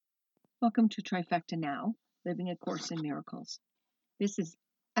Welcome to Trifecta Now, Living A Course in Miracles. This is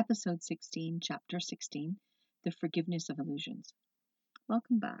episode 16, chapter 16, The Forgiveness of Illusions.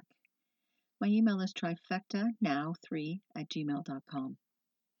 Welcome back. My email is trifectanow3@gmail.com.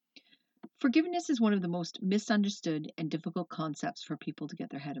 Forgiveness is one of the most misunderstood and difficult concepts for people to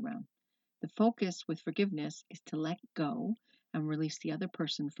get their head around. The focus with forgiveness is to let go and release the other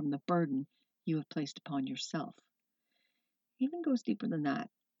person from the burden you have placed upon yourself. It even goes deeper than that.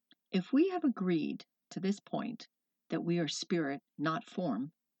 If we have agreed to this point that we are spirit, not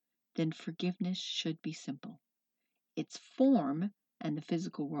form, then forgiveness should be simple. It's form and the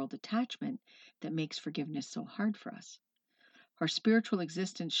physical world attachment that makes forgiveness so hard for us. Our spiritual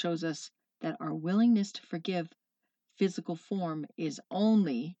existence shows us that our willingness to forgive physical form is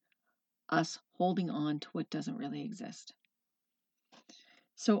only us holding on to what doesn't really exist.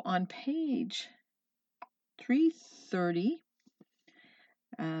 So on page 330,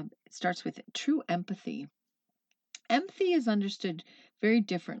 it starts with true empathy. Empathy is understood very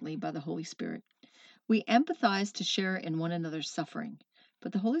differently by the Holy Spirit. We empathize to share in one another's suffering,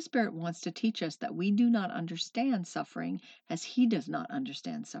 but the Holy Spirit wants to teach us that we do not understand suffering as He does not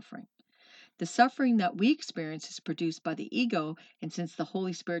understand suffering. The suffering that we experience is produced by the ego, and since the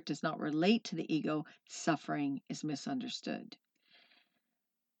Holy Spirit does not relate to the ego, suffering is misunderstood.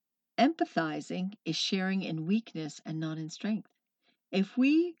 Empathizing is sharing in weakness and not in strength. If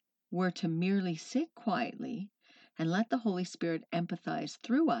we were to merely sit quietly and let the Holy Spirit empathize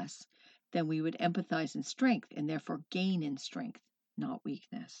through us, then we would empathize in strength and therefore gain in strength, not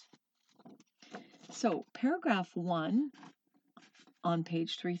weakness. So, paragraph 1 on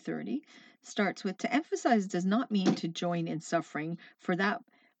page 330 starts with, to emphasize does not mean to join in suffering for that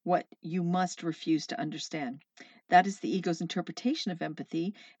what you must refuse to understand. That is the ego's interpretation of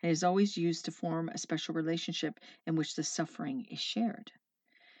empathy and is always used to form a special relationship in which the suffering is shared.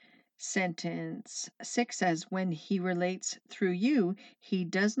 Sentence 6 says, when he relates through you, he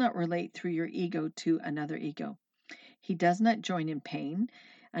does not relate through your ego to another ego. He does not join in pain,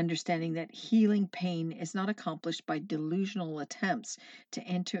 understanding that healing pain is not accomplished by delusional attempts to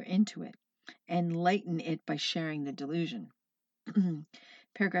enter into it and lighten it by sharing the delusion.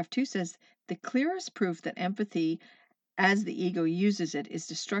 Paragraph 2 says, the clearest proof that empathy as the ego uses it is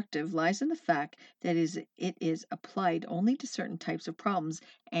destructive lies in the fact that it is applied only to certain types of problems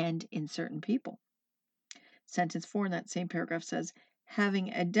and in certain people. Sentence 4 in that same paragraph says,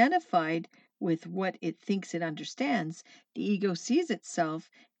 having identified with what it thinks it understands, the ego sees itself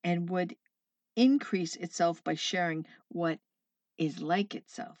and would increase itself by sharing what is like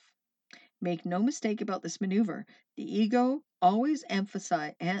itself. Make no mistake about this maneuver. The ego always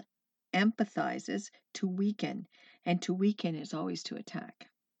empathizes to weaken, and to weaken is always to attack.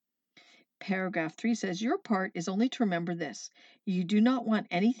 Paragraph 3 says, your part is only to remember this. You do not want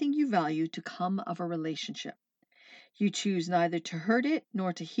anything you value to come of a relationship. You choose neither to hurt it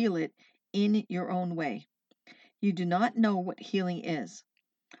nor to heal it in your own way. You do not know what healing is.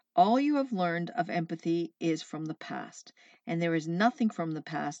 All you have learned of empathy is from the past, and there is nothing from the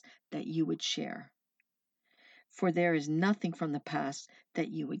past that you would share. For there is nothing from the past that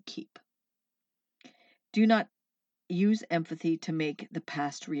you would keep. Do not use empathy to make the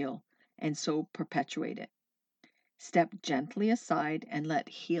past real and so perpetuate it. Step gently aside and let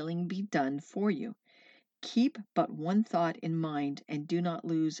healing be done for you. Keep but one thought in mind and do not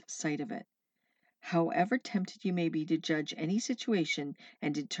lose sight of it. However tempted you may be to judge any situation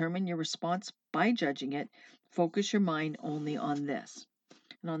and determine your response by judging it, focus your mind only on this.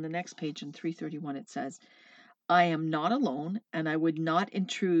 And on the next page in 331 it says, I am not alone and I would not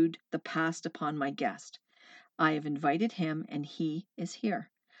intrude the past upon my guest. I have invited him and he is here.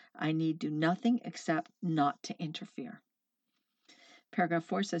 I need do nothing except not to interfere. Paragraph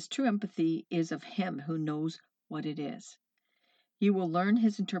 4 says, true empathy is of him who knows what it is. You will learn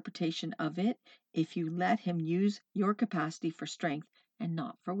his interpretation of it if you let him use your capacity for strength and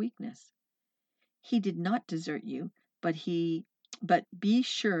not for weakness. He did not desert you, but be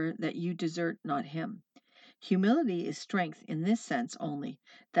sure that you desert not him. Humility is strength in this sense only,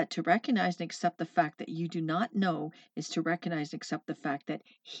 that to recognize and accept the fact that you do not know is to recognize and accept the fact that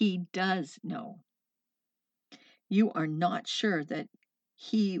he does know. You are not sure that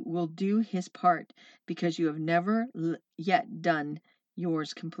he will do his part because you have never yet done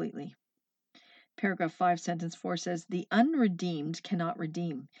yours completely. Paragraph 5, sentence 4 says, the unredeemed cannot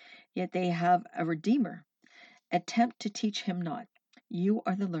redeem, yet they have a redeemer. Attempt to teach him not. You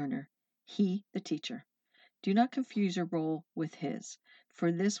are the learner, he the teacher. Do not confuse your role with his,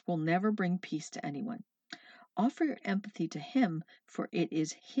 for this will never bring peace to anyone. Offer your empathy to him, for it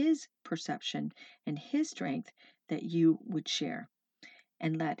is his perception and his strength that you would share.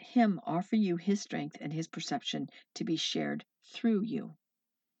 and let Him offer you His strength and His perception to be shared through you.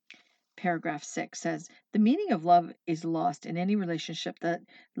 Paragraph 6 says, the meaning of love is lost in any relationship that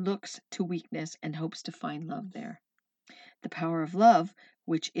looks to weakness and hopes to find love there. The power of love,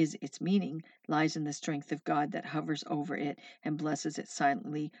 which is its meaning, lies in the strength of God that hovers over it and blesses it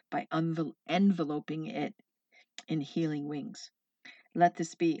silently by enveloping it in healing wings. Let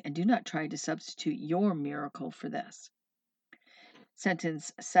this be, and do not try to substitute your miracle for this.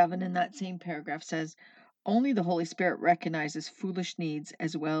 Sentence 7 in that same paragraph says, only the Holy Spirit recognizes foolish needs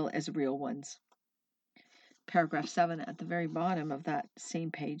as well as real ones. Paragraph 7 at the very bottom of that same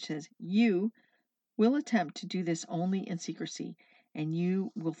page says, you will attempt to do this only in secrecy, and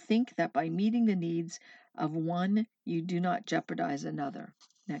you will think that by meeting the needs of one, you do not jeopardize another.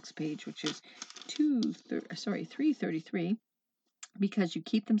 Next page, which is 333, because you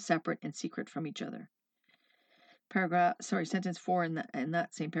keep them separate and secret from each other. Sentence 4 in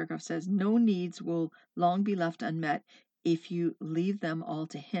that same paragraph says, no needs will long be left unmet if you leave them all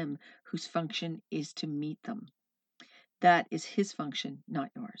to Him whose function is to meet them. That is His function, not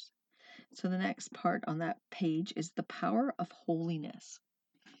yours. So the next part on that page is the power of holiness.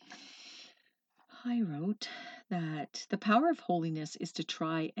 I wrote that the power of holiness is to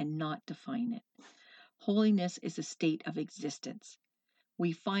try and not define it. Holiness is a state of existence.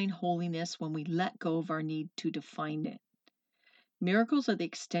 We find holiness when we let go of our need to define it. Miracles are the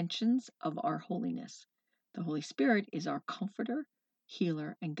extensions of our holiness. The Holy Spirit is our comforter,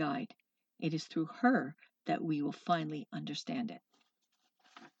 healer, and guide. It is through her that we will finally understand it.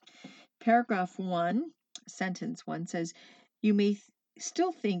 Paragraph 1, sentence 1 says, you may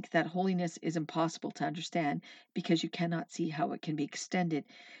still think that holiness is impossible to understand because you cannot see how it can be extended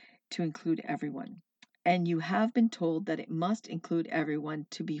to include everyone. And you have been told that it must include everyone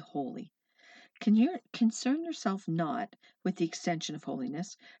to be holy. Concern yourself not with the extension of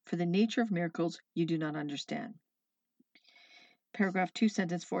holiness, for the nature of miracles you do not understand. Paragraph 2,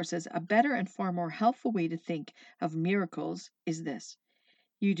 sentence 4 says, a better and far more helpful way to think of miracles is this.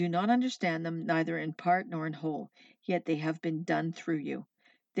 You do not understand them neither in part nor in whole, yet they have been done through you.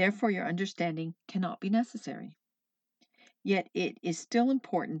 Therefore your understanding cannot be necessary. Yet it is still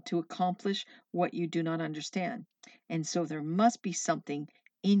important to accomplish what you do not understand, and so there must be something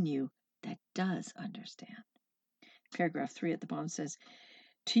in you that does understand. Paragraph 3 at the bottom says,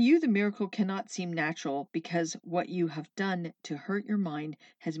 to you the miracle cannot seem natural because what you have done to hurt your mind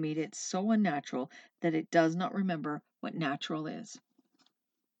has made it so unnatural that it does not remember what natural is.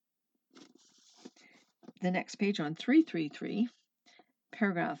 The next page on 333,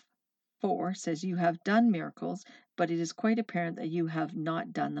 paragraph 4 says, you have done miracles, but it is quite apparent that you have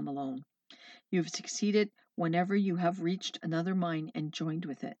not done them alone. You have succeeded whenever you have reached another mind and joined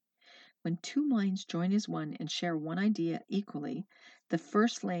with it. When two minds join as one and share one idea equally, the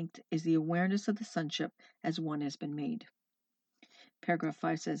first link is the awareness of the sonship as one has been made. Paragraph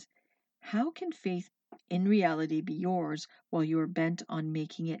 5 says, how can faith in reality be yours while you are bent on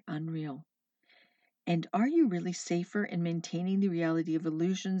making it unreal? And are you really safer in maintaining the reality of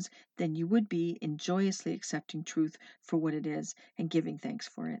illusions than you would be in joyously accepting truth for what it is and giving thanks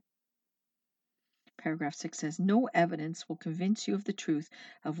for it? Paragraph 6 says, no evidence will convince you of the truth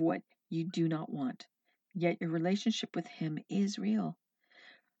of what you do not want, yet your relationship with Him is real.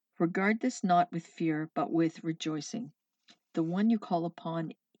 Regard this not with fear, but with rejoicing. The one you call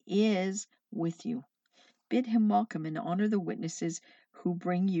upon is with you. Bid Him welcome and honor the witnesses who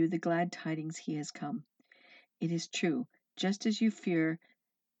bring you the glad tidings He has come. It is true, just as you fear,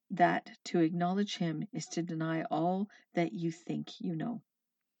 that to acknowledge Him is to deny all that you think you know.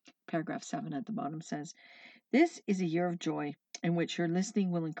 Paragraph 7 at the bottom says, this is a year of joy in which your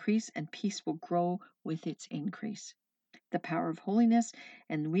listening will increase and peace will grow with its increase. The power of holiness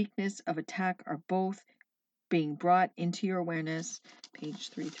and the weakness of attack are both being brought into your awareness. Page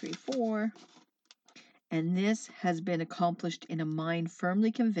 334. And this has been accomplished in a mind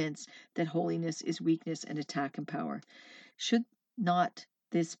firmly convinced that holiness is weakness and attack and power. Should not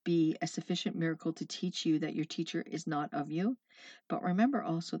this be a sufficient miracle to teach you that your teacher is not of you? But remember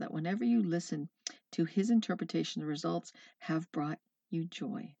also that whenever you listen to his interpretation, the results have brought you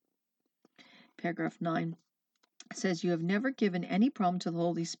joy. Paragraph 9 says, you have never given any problem to the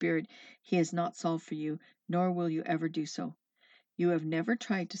Holy Spirit He has not solved for you, nor will you ever do so. You have never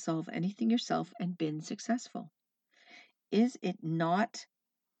tried to solve anything yourself and been successful. Is it not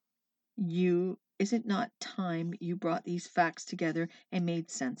time you brought these facts together and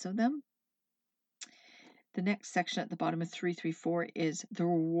made sense of them? The next section at the bottom of 334 is the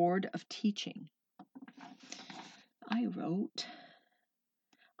reward of teaching. I wrote,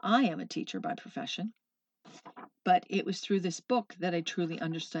 I am a teacher by profession. But it was through this book that I truly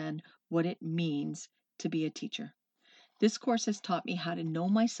understand what it means to be a teacher. This course has taught me how to know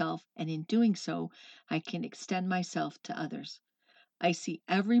myself, and in doing so, I can extend myself to others. I see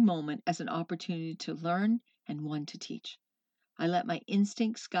every moment as an opportunity to learn and one to teach. I let my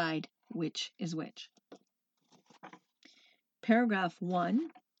instincts guide which is which. Paragraph 1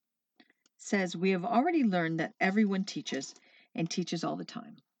 says, we have already learned that everyone teaches and teaches all the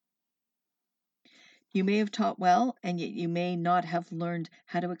time. You may have taught well, and yet you may not have learned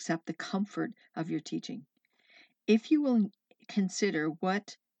how to accept the comfort of your teaching. If you will consider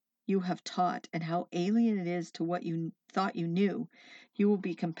what you have taught and how alien it is to what you thought you knew, you will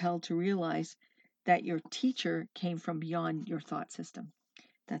be compelled to realize that your teacher came from beyond your thought system.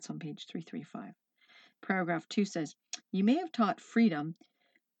 That's on page 335. Paragraph 2 says, you may have taught freedom,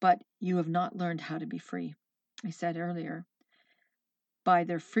 but you have not learned how to be free. I said earlier, by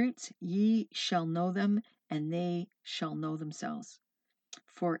their fruits ye shall know them, and they shall know themselves.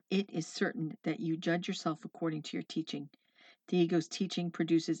 For it is certain that you judge yourself according to your teaching. The ego's teaching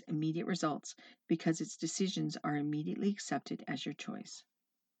produces immediate results because its decisions are immediately accepted as your choice.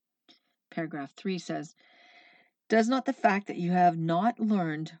 Paragraph 3 says, does not the fact that you have not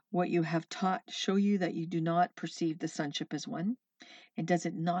learned what you have taught show you that you do not perceive the sonship as one? And does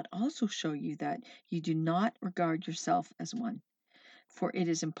it not also show you that you do not regard yourself as one? For it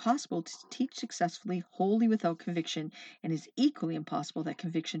is impossible to teach successfully wholly without conviction, and is equally impossible that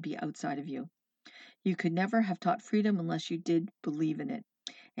conviction be outside of you. You could never have taught freedom unless you did believe in it,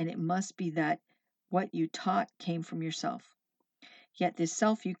 and it must be that what you taught came from yourself. Yet this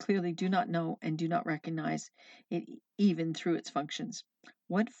self you clearly do not know and do not recognize it even through its functions.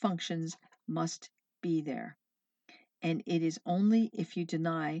 What functions must be there? And it is only if you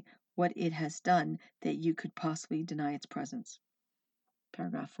deny what it has done that you could possibly deny its presence.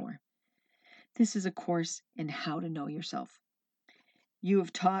 Paragraph 4. This is a course in how to know yourself. You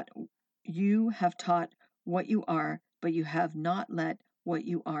have taught what you are, but you have not let what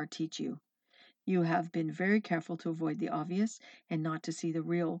you are teach you. You have been very careful to avoid the obvious and not to see the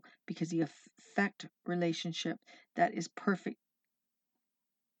real, because the effect relationship that is perfectly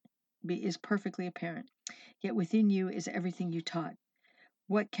apparent. Yet within you is everything you taught.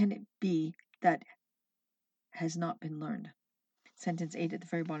 What can it be that has not been learned? Sentence 8 at the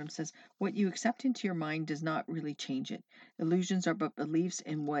very bottom says, what you accept into your mind does not really change it. Illusions are but beliefs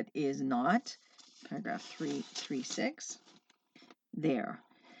in what is not. Paragraph 336. There.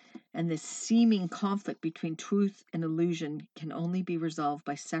 And this seeming conflict between truth and illusion can only be resolved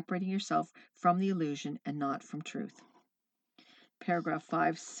by separating yourself from the illusion and not from truth. Paragraph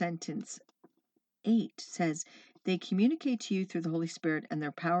 5, sentence 8 says, they communicate to you through the Holy Spirit, and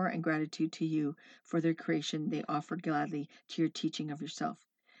their power and gratitude to you for their creation they offered gladly to your teaching of yourself,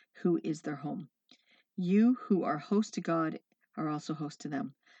 who is their home. You who are host to God are also host to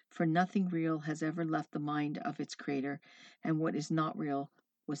them, for nothing real has ever left the mind of its creator, and what is not real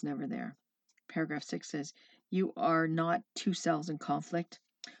was never there. Paragraph 6 says, you are not two selves in conflict.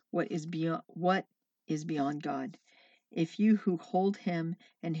 What is beyond God? If you who hold him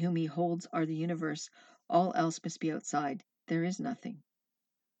and whom he holds are the universe, all else must be outside. There is nothing.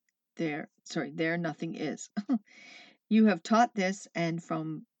 There nothing is. You have taught this, and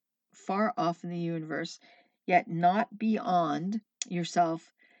from far off in the universe, yet not beyond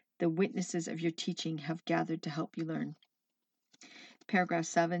yourself, the witnesses of your teaching have gathered to help you learn. Paragraph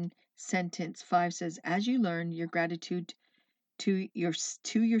 7, sentence 5 says, as you learn your gratitude to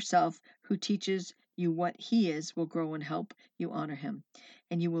yourself who teaches you what he is will grow and help you honor him,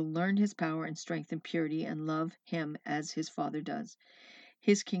 and you will learn his power and strength and purity and love him as his Father does.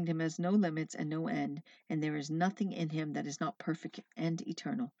 His kingdom has no limits and no end, and there is nothing in him that is not perfect and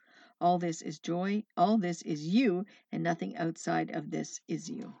eternal. All this is joy, all this is you, and nothing outside of this is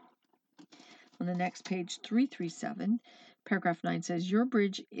you. On the next page, 337, paragraph 9 says, your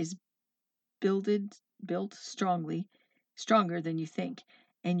bridge is built stronger than you think,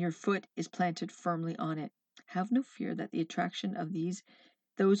 and your foot is planted firmly on it. Have no fear that the attraction of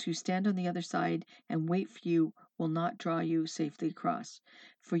those who stand on the other side and wait for you will not draw you safely across,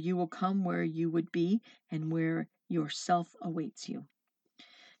 for you will come where you would be and where yourself awaits you.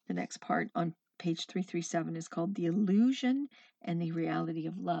 The next part on page 337 is called The Illusion and the Reality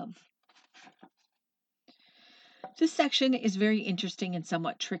of Love. This section is very interesting and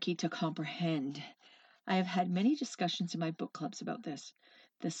somewhat tricky to comprehend. I have had many discussions in my book clubs about this.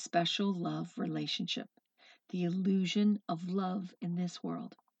 The special love relationship, the illusion of love in this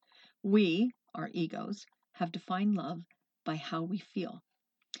world. We, our egos, have defined love by how we feel.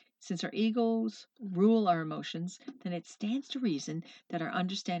 Since our egos rule our emotions, then it stands to reason that our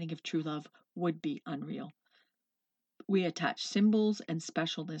understanding of true love would be unreal. We attach symbols and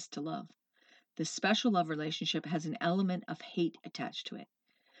specialness to love. The special love relationship has an element of hate attached to it.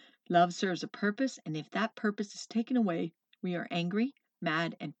 Love serves a purpose, and if that purpose is taken away, we are angry,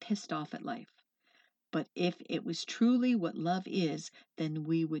 mad, and pissed off at life. But if it was truly what love is, then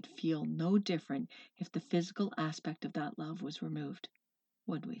we would feel no different if the physical aspect of that love was removed,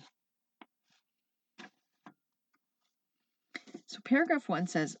 would we? So paragraph 1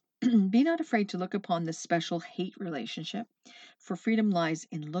 says, be not afraid to look upon this special hate relationship, for freedom lies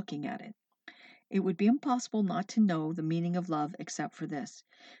in looking at it. It would be impossible not to know the meaning of love except for this.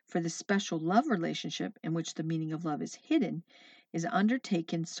 For the special love relationship, in which the meaning of love is hidden, is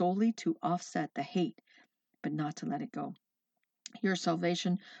undertaken solely to offset the hate, but not to let it go. Your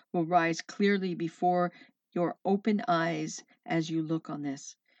salvation will rise clearly before your open eyes as you look on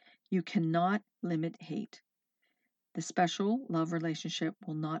this. You cannot limit hate. The special love relationship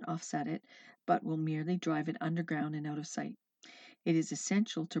will not offset it, but will merely drive it underground and out of sight. It is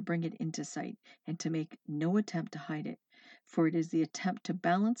essential to bring it into sight and to make no attempt to hide it, for it is the attempt to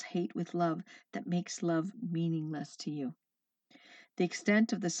balance hate with love that makes love meaningless to you. The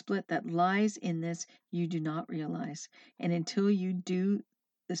extent of the split that lies in this you do not realize, and until you do,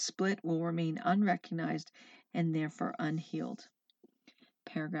 the split will remain unrecognized and therefore unhealed.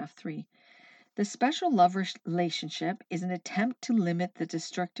 Paragraph 3. The special love relationship is an attempt to limit the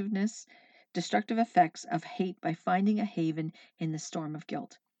destructive effects of hate by finding a haven in the storm of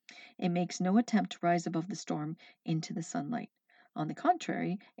guilt. It makes no attempt to rise above the storm into the sunlight. On the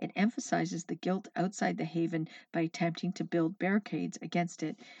contrary, it emphasizes the guilt outside the haven by attempting to build barricades against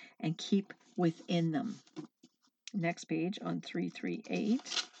it and keep within them. Next page on 338.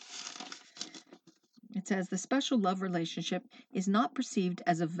 It says, the special love relationship is not perceived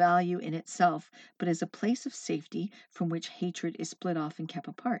as a value in itself, but as a place of safety from which hatred is split off and kept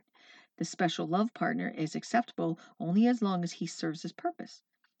apart. The special love partner is acceptable only as long as he serves his purpose.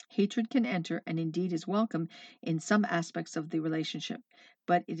 Hatred can enter, and indeed is welcome in some aspects of the relationship,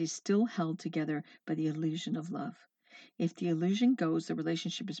 but it is still held together by the illusion of love. If the illusion goes, the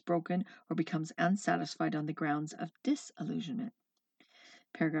relationship is broken or becomes unsatisfied on the grounds of disillusionment.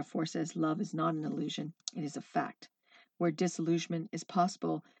 Paragraph 4 says, love is not an illusion, it is a fact. Where disillusionment is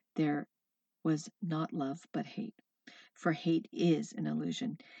possible, there was not love but hate. For hate is an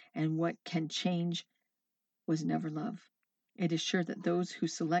illusion, and what can change was never love. It is sure that those who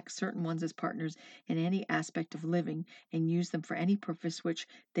select certain ones as partners in any aspect of living and use them for any purpose which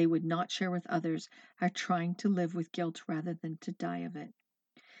they would not share with others are trying to live with guilt rather than to die of it.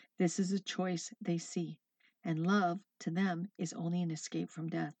 This is a choice they see, and love to them is only an escape from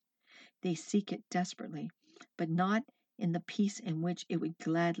death. They seek it desperately, but not in the peace in which it would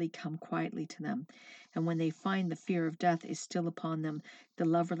gladly come quietly to them. And when they find the fear of death is still upon them, the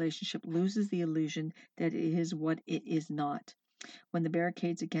love relationship loses the illusion that it is what it is not. When the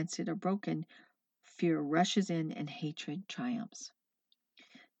barricades against it are broken, fear rushes in and hatred triumphs.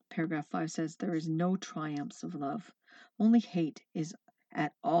 Paragraph 5 says, there is no triumphs of love. Only hate is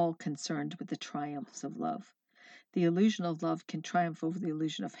at all concerned with the triumphs of love. The illusion of love can triumph over the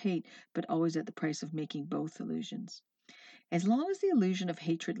illusion of hate, but always at the price of making both illusions. As long as the illusion of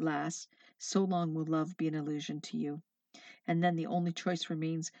hatred lasts, so long will love be an illusion to you. And then the only choice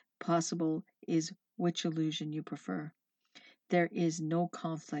remains possible is which illusion you prefer. There is no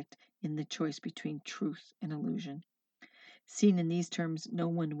conflict in the choice between truth and illusion. Seen in these terms, no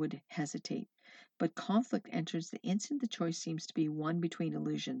one would hesitate. But conflict enters the instant the choice seems to be one between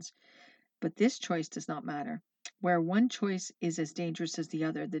illusions. But this choice does not matter. Where one choice is as dangerous as the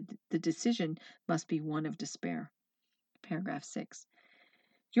other, the decision must be one of despair. Paragraph 6.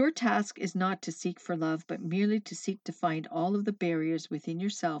 Your task is not to seek for love, but merely to seek to find all of the barriers within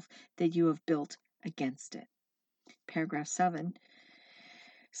yourself that you have built against it. Paragraph 7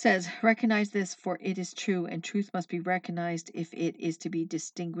 says, recognize this, for it is true, and truth must be recognized if it is to be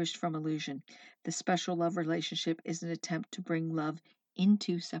distinguished from illusion. The special love relationship is an attempt to bring love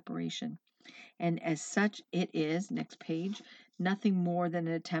into separation. And as such, it is, next page, nothing more than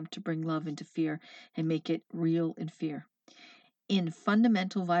an attempt to bring love into fear and make it real in fear. In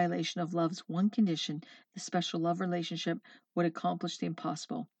fundamental violation of love's one condition, the special love relationship would accomplish the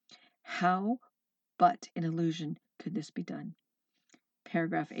impossible. How but in illusion could this be done?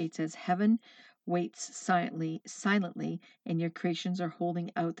 Paragraph 8 says, heaven waits silently, and your creations are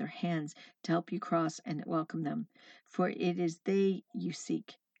holding out their hands to help you cross and welcome them. For it is they you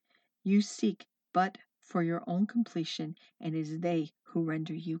seek. You seek but for your own completion, and it is they who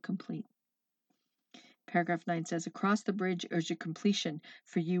render you complete. Paragraph 9 says, across the bridge is your completion,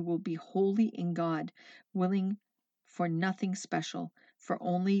 for you will be wholly in God, willing for nothing special, for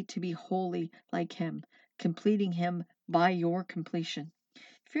only to be wholly like Him. completing him by your completion.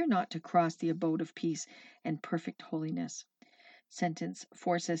 Fear not to cross the abode of peace and perfect holiness. Sentence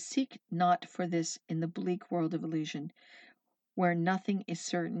 4 says, seek not for this in the bleak world of illusion, where nothing is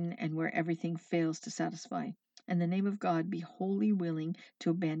certain and where everything fails to satisfy. In the name of God, be wholly willing to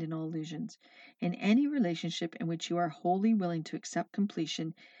abandon all illusions. In any relationship in which you are wholly willing to accept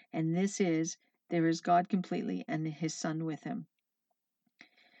completion, and this is, there is God completely and his Son with him.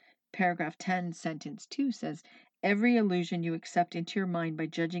 Paragraph 10, sentence 2 says, every illusion you accept into your mind by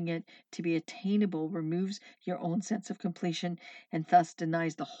judging it to be attainable removes your own sense of completion and thus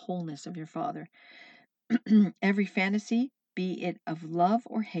denies the wholeness of your Father. Every fantasy, be it of love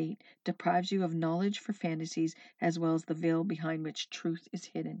or hate, deprives you of knowledge for fantasies as well as the veil behind which truth is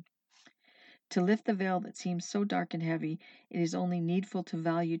hidden. To lift the veil that seems so dark and heavy, it is only needful to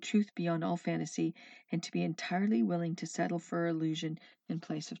value truth beyond all fantasy and to be entirely willing to settle for illusion in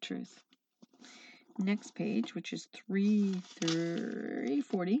place of truth. Next page, which is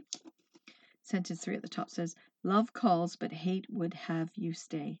 340, sentence 3 at the top says, love calls, but hate would have you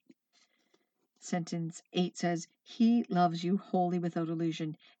stay. Sentence 8 says, he loves you wholly without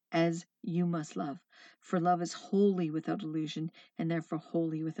illusion, as you must love. For love is wholly without illusion, and therefore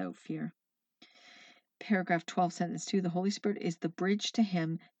wholly without fear. Paragraph 12, sentence 2, the Holy Spirit is the bridge to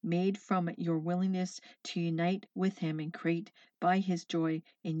him, made from your willingness to unite with him and create by his joy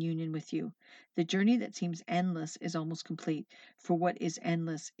in union with you. The journey that seems endless is almost complete, for what is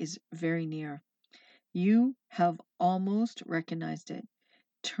endless is very near. You have almost recognized it.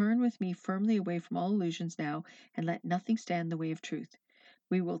 Turn with me firmly away from all illusions now, and let nothing stand in the way of truth.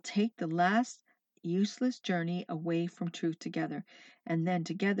 We will take the last useless journey away from truth together, and then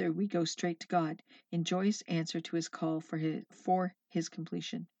together we go straight to God, in joyous answer to his call for his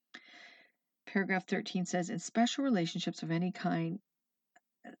completion. Paragraph 13 says, if special relationships of any kind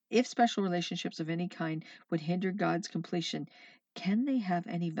would hinder God's completion, can they have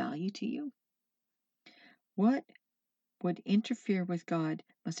any value to you? What would interfere with God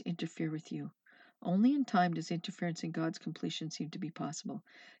must interfere with you. Only in time does interference in God's completion seem to be possible.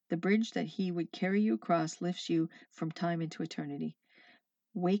 The bridge that he would carry you across lifts you from time into eternity.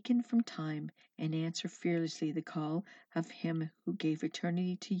 Waken from time and answer fearlessly the call of him who gave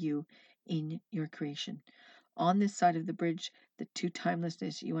eternity to you in your creation. On this side of the bridge, to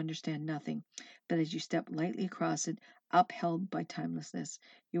timelessness, you understand nothing, but as you step lightly across it, upheld by timelessness,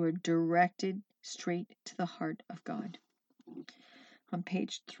 you are directed straight to the heart of God. On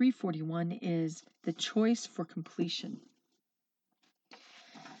page 341 is the choice for completion.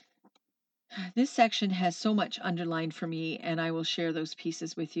 This section has so much underlined for me, and I will share those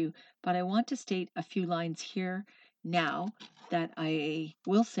pieces with you, but I want to state a few lines here now that I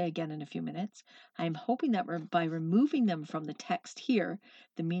will say again in a few minutes. I'm hoping that by removing them from the text here,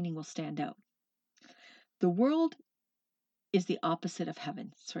 the meaning will stand out. The world is the opposite of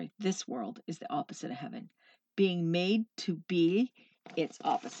heaven. This world is the opposite of heaven. Being made to be its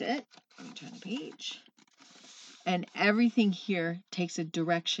opposite. Let me turn the page. And everything here takes a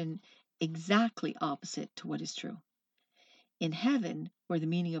direction exactly opposite to what is true. In heaven, where the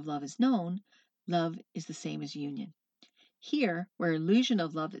meaning of love is known, love is the same as union. Here, where illusion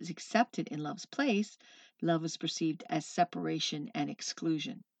of love is accepted in love's place, love is perceived as separation and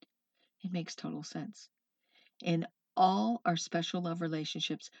exclusion. It makes total sense. In all our special love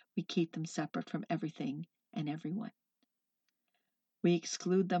relationships, we keep them separate from everything and everyone. We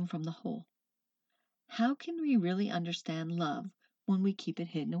exclude them from the whole. How can we really understand love when we keep it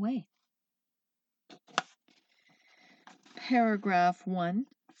hidden away? Paragraph 1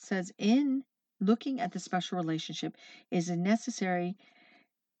 says, in looking at the special relationship, it is necessary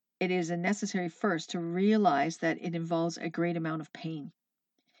first to realize that it involves a great amount of pain.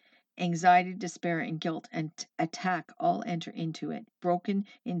 Anxiety, despair, and guilt and attack all enter into it, broken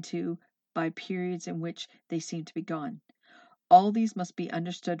into by periods in which they seem to be gone. All these must be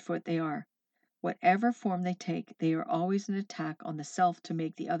understood for what they are. Whatever form they take, they are always an attack on the self to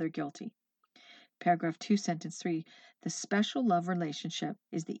make the other guilty. Paragraph 2, sentence 3, the special love relationship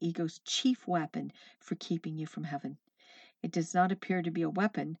is the ego's chief weapon for keeping you from heaven. It does not appear to be a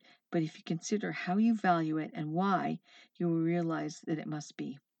weapon, but if you consider how you value it and why, you will realize that it must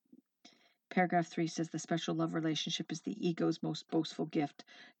be. Paragraph 3 says the special love relationship is the ego's most boastful gift,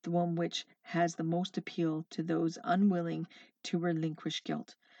 the one which has the most appeal to those unwilling to relinquish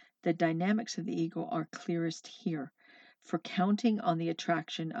guilt. The dynamics of the ego are clearest here. For counting on the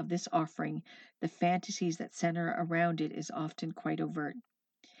attraction of this offering, the fantasies that center around it is often quite overt.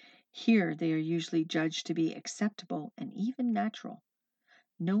 Here they are usually judged to be acceptable and even natural.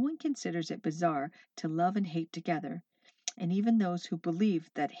 No one considers it bizarre to love and hate together. And even those who believe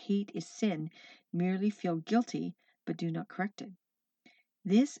that hate is sin merely feel guilty but do not correct it.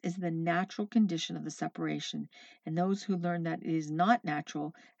 This is the natural condition of the separation, and those who learn that it is not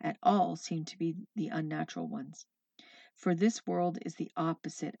natural at all seem to be the unnatural ones. For this world is the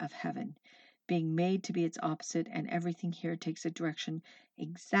opposite of heaven, being made to be its opposite, and everything here takes a direction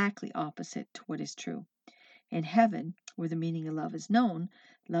exactly opposite to what is true. In heaven, where the meaning of love is known,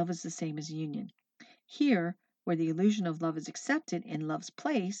 love is the same as union. Here, where the illusion of love is accepted in love's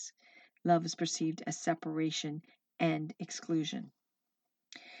place, love is perceived as separation and exclusion.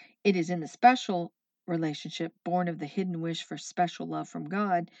 It is in the special relationship, born of the hidden wish for special love from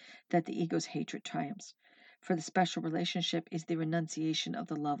God, that the ego's hatred triumphs. For the special relationship is the renunciation of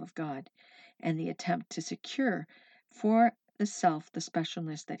the love of God and the attempt to secure for the self the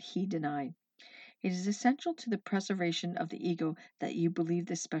specialness that he denied. It is essential to the preservation of the ego that you believe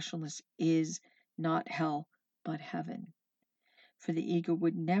this specialness is not hell, but heaven. For the ego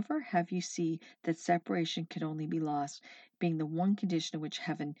would never have you see that separation could only be lost, being the one condition in which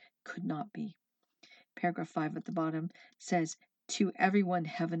heaven could not be. Paragraph 5 at the bottom says, to everyone,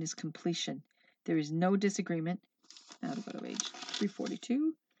 heaven is completion. There is no disagreement. Now to go to page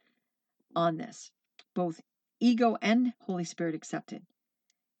 342 on this. Both ego and Holy Spirit accepted.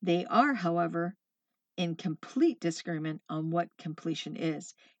 They are, however, in complete disagreement on what completion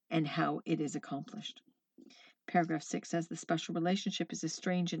is and how it is accomplished. Paragraph 6 says the special relationship is a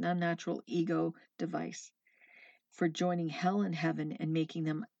strange and unnatural ego device for joining hell and heaven and making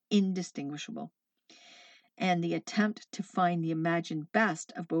them indistinguishable. And the attempt to find the imagined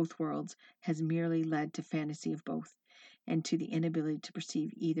best of both worlds has merely led to fantasy of both and to the inability to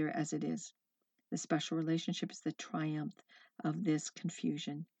perceive either as it is. The special relationship is the triumph of this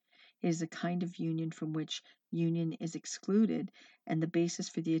confusion. It is a kind of union from which union is excluded, and the basis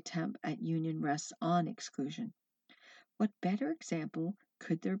for the attempt at union rests on exclusion. What better example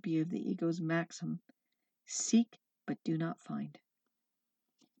could there be of the ego's maxim, seek but do not find?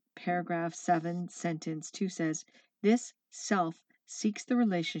 Paragraph 7, sentence 2 says, this self seeks the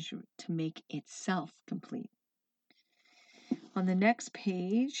relationship to make itself complete. On the next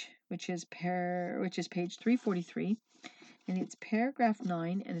page, which is page 343, and it's paragraph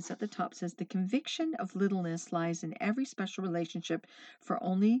 9, and it's at the top, says the conviction of littleness lies in every special relationship, for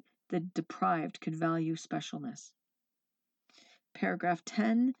only the deprived could value specialness. Paragraph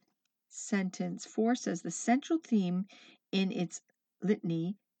 10, sentence 4 says the central theme in its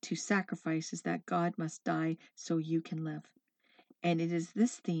litany to sacrifice is that God must die so you can live. And it is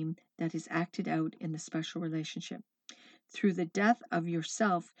this theme that is acted out in the special relationship. Through the death of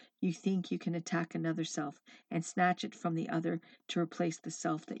yourself, you think you can attack another self and snatch it from the other to replace the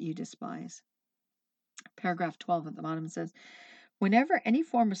self that you despise. Paragraph 12 at the bottom says, whenever any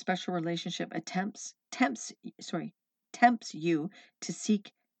form of special relationship tempts you to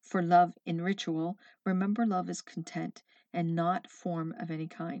seek for love in ritual, remember love is content and not form of any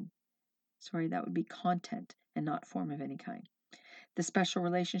kind. That would be content and not form of any kind. The special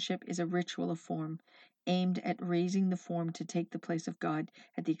relationship is a ritual of form, aimed at raising the form to take the place of God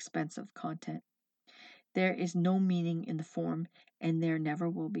at the expense of content. There is no meaning in the form, and there never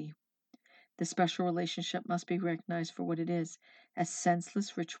will be. The special relationship must be recognized for what it is, a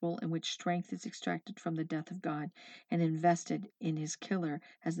senseless ritual in which strength is extracted from the death of God and invested in his killer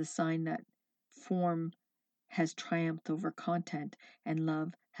as the sign that form has triumphed over content and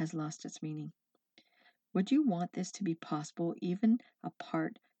love has lost its meaning. Would you want this to be possible even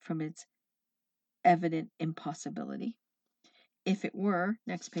apart from its evident impossibility? If it were,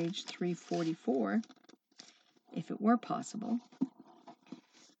 next page 344, if it were possible,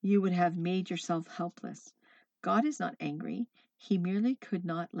 you would have made yourself helpless. God is not angry. He merely could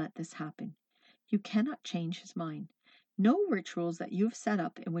not let this happen. You cannot change his mind. No rituals that you have set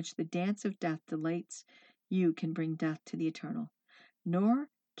up in which the dance of death delights you can bring death to the eternal. Nor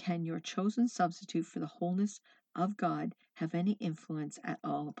can your chosen substitute for the wholeness of God have any influence at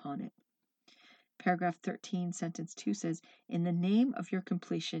all upon it. Paragraph 13, sentence 2 says, in the name of your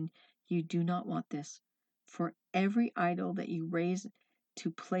completion, you do not want this. For every idol that you raise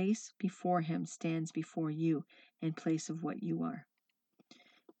to place before him stands before you in place of what you are.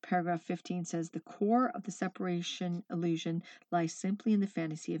 Paragraph 15 says, the core of the separation illusion lies simply in the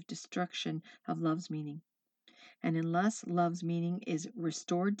fantasy of destruction of love's meaning. And unless love's meaning is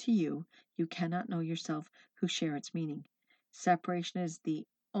restored to you, you cannot know yourself who share its meaning. Separation is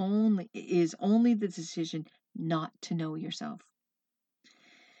only the decision not to know yourself.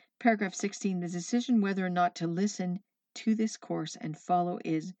 Paragraph 16, the decision whether or not to listen to this course and follow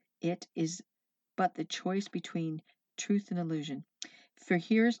is but the choice between truth and illusion. For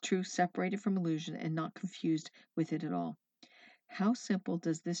here is truth separated from illusion and not confused with it at all. How simple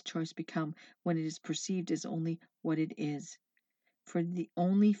does this choice become when it is perceived as only what it is? For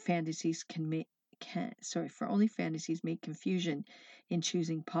only fantasies make confusion in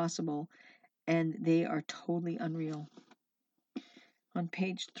choosing possible, and they are totally unreal. On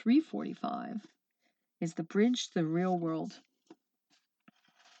page 345 is The Bridge to the Real World.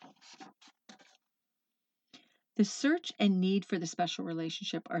 The search and need for the special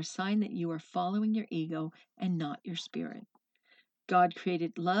relationship are a sign that you are following your ego and not your spirit. God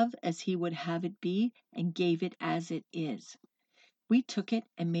created love as He would have it be and gave it as it is. We took it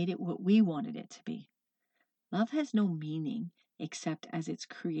and made it what we wanted it to be. Love has no meaning except as its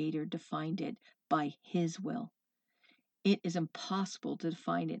creator defined it by His will. It is impossible to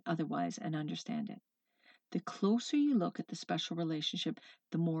define it otherwise and understand it. The closer you look at the special relationship,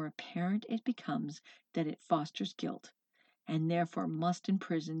 the more apparent it becomes that it fosters guilt and therefore must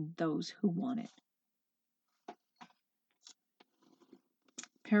imprison those who want it.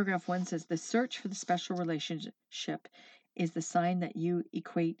 Paragraph 1 says, the search for the special relationship is the sign that you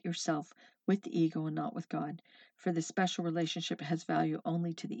equate yourself with the ego and not with God. For the special relationship has value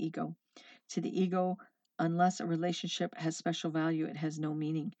only to the ego. To the ego, unless a relationship has special value, it has no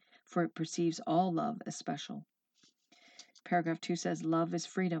meaning, for it perceives all love as special. Paragraph 2 says, love is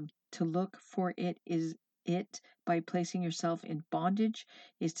freedom. To look for it by placing yourself in bondage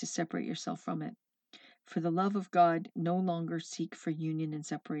is to separate yourself from it. For the love of God no longer seek for union and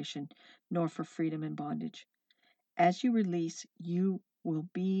separation, nor for freedom and bondage. As you release,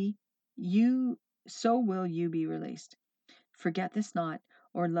 so will you be released. Forget this not,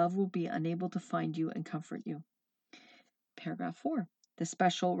 or love will be unable to find you and comfort you. Paragraph 4. The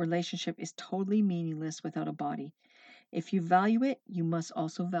special relationship is totally meaningless without a body. If you value it, you must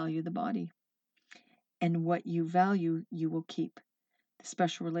also value the body. And what you value, you will keep. The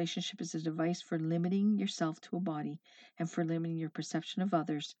special relationship is a device for limiting yourself to a body and for limiting your perception of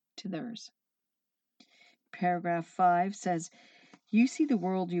others to theirs. Paragraph 5 says, you see the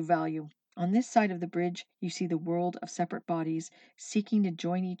world you value. On this side of the bridge, you see the world of separate bodies seeking to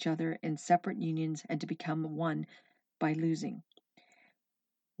join each other in separate unions and to become one by losing.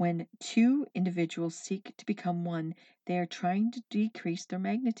 When two individuals seek to become one, they are trying to decrease their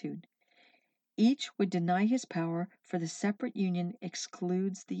magnitude. Each would deny his power, for the separate union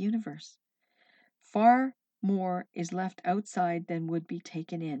excludes the universe. Far more is left outside than would be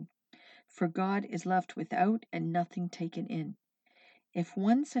taken in, for God is left without and nothing taken in. If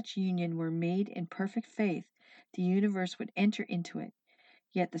one such union were made in perfect faith, the universe would enter into it.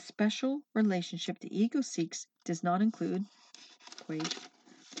 Yet the special relationship the ego seeks does not include, page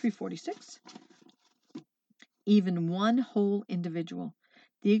 346, even one whole individual.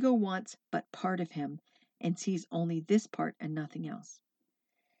 The ego wants but part of him and sees only this part and nothing else.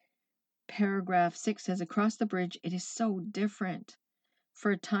 Paragraph 6 says, across the bridge it is so different.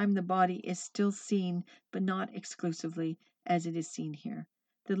 For a time the body is still seen, but not exclusively as it is seen here.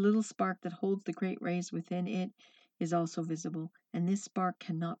 The little spark that holds the great rays within it is also visible, and this spark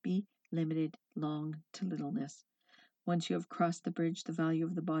cannot be limited long to littleness. Once you have crossed the bridge, the value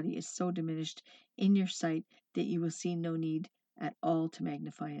of the body is so diminished in your sight that you will see no need at all to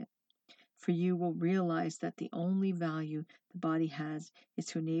magnify it. For you will realize that the only value the body has is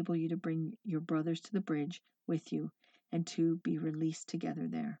to enable you to bring your brothers to the bridge with you and to be released together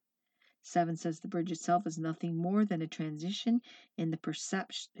there. 7 says the bridge itself is nothing more than a transition in the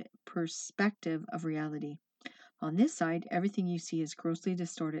perspective of reality. On this side, everything you see is grossly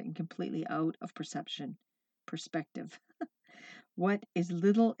distorted and completely out of perspective. What is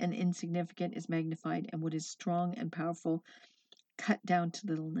little and insignificant is magnified, and what is strong and powerful cut down to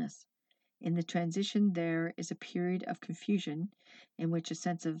littleness. In the transition, there is a period of confusion in which a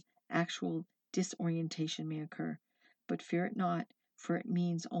sense of actual disorientation may occur. But fear it not, for it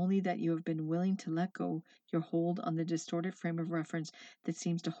means only that you have been willing to let go your hold on the distorted frame of reference that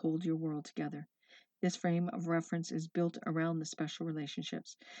seems to hold your world together. This frame of reference is built around the special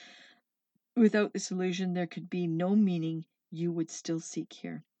relationships. Without this illusion, there could be no meaning you would still seek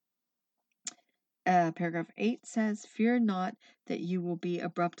here. Paragraph 8 says, fear not that you will be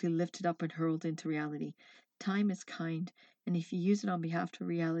abruptly lifted up and hurled into reality. Time is kind, and if you use it on behalf of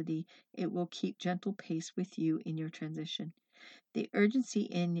reality, it will keep gentle pace with you in your transition. The urgency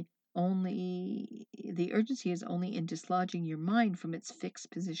is only in dislodging your mind from its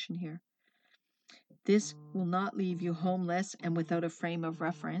fixed position here. This will not leave you homeless and without a frame of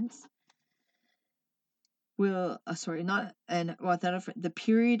reference. The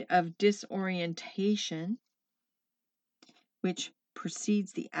period of disorientation which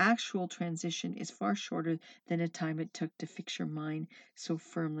precedes the actual transition is far shorter than the time it took to fix your mind so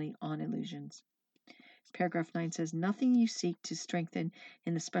firmly on illusions. Paragraph 9 says, nothing you seek to strengthen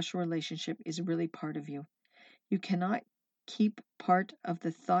in the special relationship is really part of you. You cannot keep part of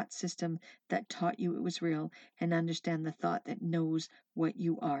the thought system that taught you it was real and understand the thought that knows what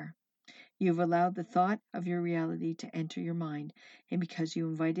you are. You've allowed the thought of your reality to enter your mind, and because you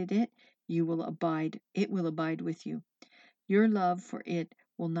invited it, it will abide with you. Your love for it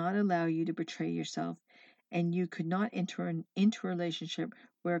will not allow you to betray yourself, and you could not enter into a relationship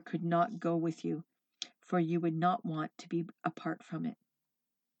where it could not go with you, for you would not want to be apart from it.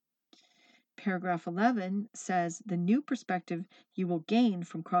 Paragraph 11 says, the new perspective you will gain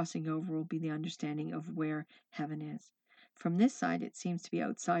from crossing over will be the understanding of where heaven is. From this side, it seems to be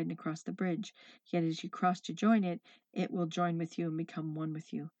outside and across the bridge, yet as you cross to join it, it will join with you and become one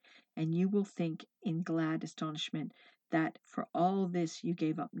with you. And you will think in glad astonishment that for all this you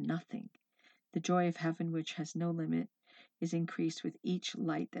gave up nothing. The joy of heaven, which has no limit, is increased with each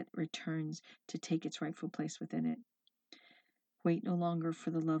light that returns to take its rightful place within it. Wait no longer for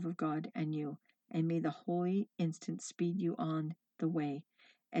the love of God and you, and may the holy instant speed you on the way,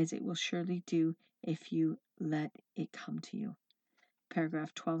 as it will surely do if you let it come to you.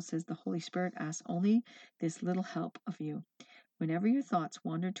 Paragraph 12 says, the Holy Spirit asks only this little help of you. Whenever your thoughts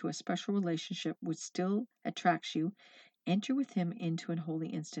wander to a special relationship which still attracts you, enter with him into an holy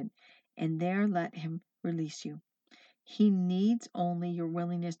instant, and there let him release you. He needs only your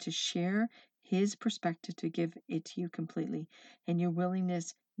willingness to share his perspective to give it to you completely, and your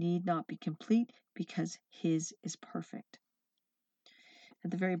willingness need not be complete because his is perfect. At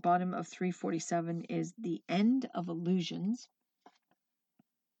the very bottom of 347 is the end of illusions.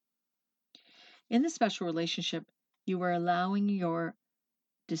 In the special relationship, you are allowing your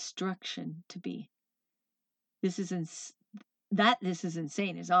destruction to be. This is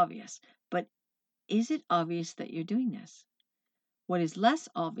insane is obvious, but is it obvious that you're doing this? What is less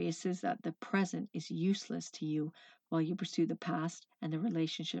obvious is that the present is useless to you while you pursue the past and the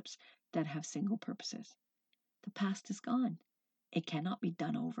relationships that have single purposes. The past is gone. It cannot be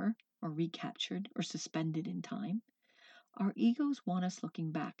done over or recaptured or suspended in time. Our egos want us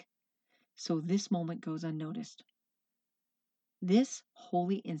looking back, so this moment goes unnoticed. This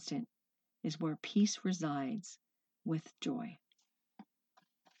holy instant is where peace resides with joy.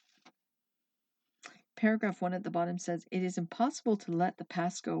 Paragraph 1 at the bottom says, it is impossible to let the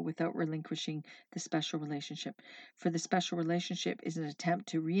past go without relinquishing the special relationship, for the special relationship is an attempt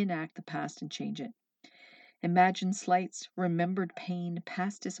to reenact the past and change it. Imagined slights, remembered pain,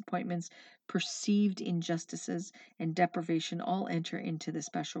 past disappointments, perceived injustices, and deprivation all enter into the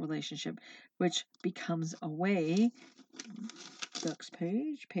special relationship, which becomes a way, next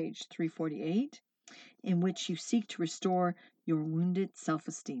page 348, in which you seek to restore your wounded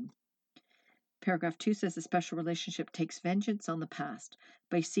self-esteem. Paragraph 2 says the special relationship takes vengeance on the past.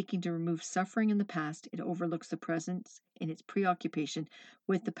 By seeking to remove suffering in the past, it overlooks the present in its preoccupation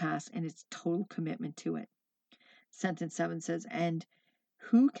with the past and its total commitment to it. Sentence 7 says, and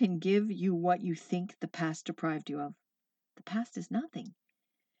who can give you what you think the past deprived you of? The past is nothing.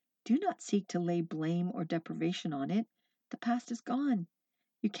 Do not seek to lay blame or deprivation on it. The past is gone.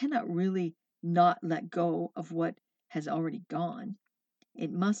 You cannot really not let go of what has already gone. It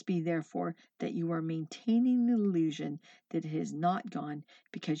must be, therefore, that you are maintaining the illusion that it has not gone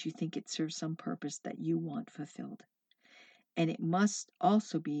because you think it serves some purpose that you want fulfilled. And it must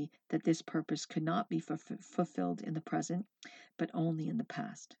also be that this purpose could not be fulfilled in the present, but only in the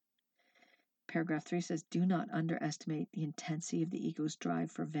past. Paragraph 3 says, do not underestimate the intensity of the ego's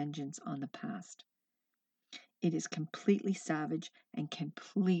drive for vengeance on the past. It is completely savage and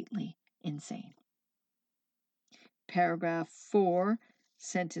completely insane. Paragraph 4,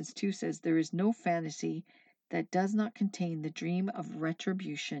 sentence 2 says, there is no fantasy that does not contain the dream of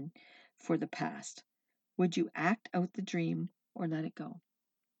retribution for the past. Would you act out the dream or let it go?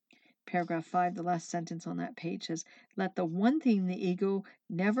 Paragraph 5, the last sentence on that page says, let the one thing the ego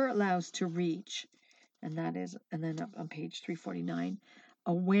never allows to reach, and then up on page 349,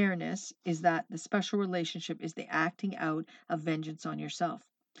 awareness is that the special relationship is the acting out of vengeance on yourself.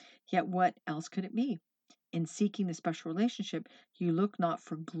 Yet what else could it be? In seeking the special relationship, you look not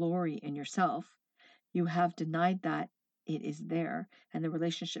for glory in yourself. You have denied that it is there, and the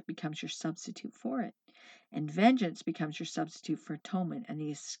relationship becomes your substitute for it. And vengeance becomes your substitute for atonement, and the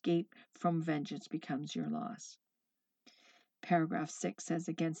escape from vengeance becomes your loss. Paragraph 6 says,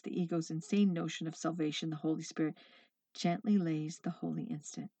 against the ego's insane notion of salvation, the Holy Spirit gently lays the holy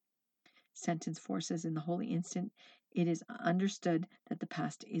instant. Sentence 4 says, in the holy instant, it is understood that the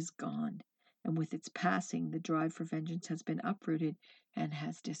past is gone, and with its passing, the drive for vengeance has been uprooted and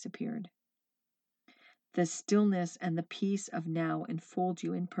has disappeared. The stillness and the peace of now enfold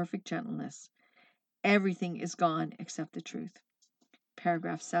you in perfect gentleness, everything is gone except the truth.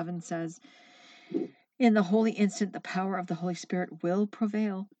 Paragraph 7 says, in the holy instant, the power of the Holy Spirit will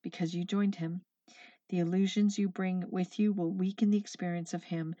prevail because you joined him. The illusions you bring with you will weaken the experience of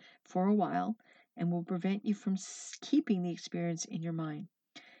him for a while and will prevent you from keeping the experience in your mind.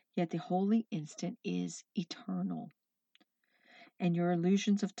 Yet the holy instant is eternal, and your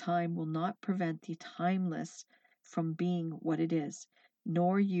illusions of time will not prevent the timeless from being what it is,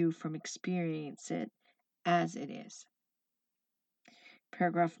 nor you from experiencing it as it is.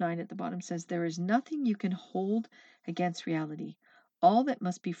 Paragraph 9 at the bottom says, there is nothing you can hold against reality. All that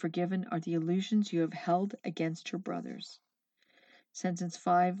must be forgiven are the illusions you have held against your brothers. Sentence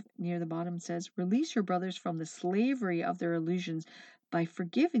 5 near the bottom says, release your brothers from the slavery of their illusions by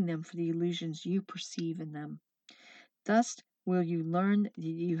forgiving them for the illusions you perceive in them. Thus will you learn that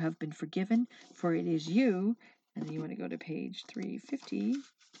you have been forgiven, for it is you, and then you want to go to page 350,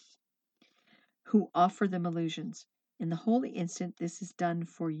 who offer them illusions. In the holy instant, this is done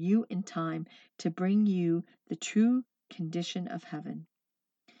for you in time to bring you the true condition of heaven.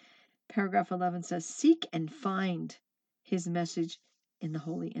 Paragraph 11 says, seek and find his message in the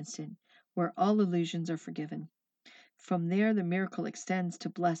holy instant, where all illusions are forgiven. From there, the miracle extends to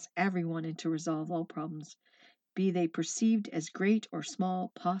bless everyone and to resolve all problems, be they perceived as great or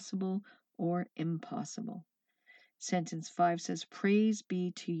small, possible or impossible. Sentence 5 says, praise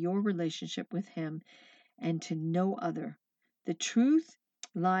be to your relationship with him and to no other. The truth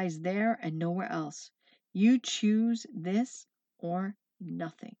lies there and nowhere else. You choose this or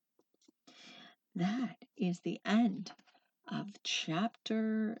nothing. That is the end of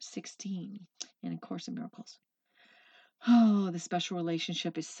chapter 16 in A Course in Miracles. Oh, the special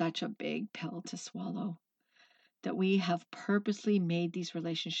relationship is such a big pill to swallow, that we have purposely made these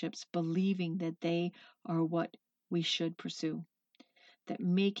relationships believing that they are what we should pursue, that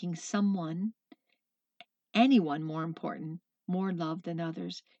making someone, anyone more important, more loved than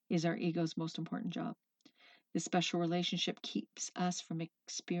others, is our ego's most important job. This special relationship keeps us from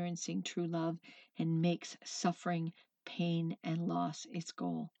experiencing true love and makes suffering, pain, and loss its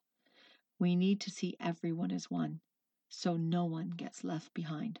goal. We need to see everyone as one, so no one gets left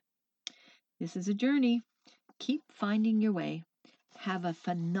behind. This is a journey. Keep finding your way. Have a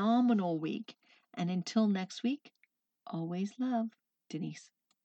phenomenal week. And until next week, always love, Denise.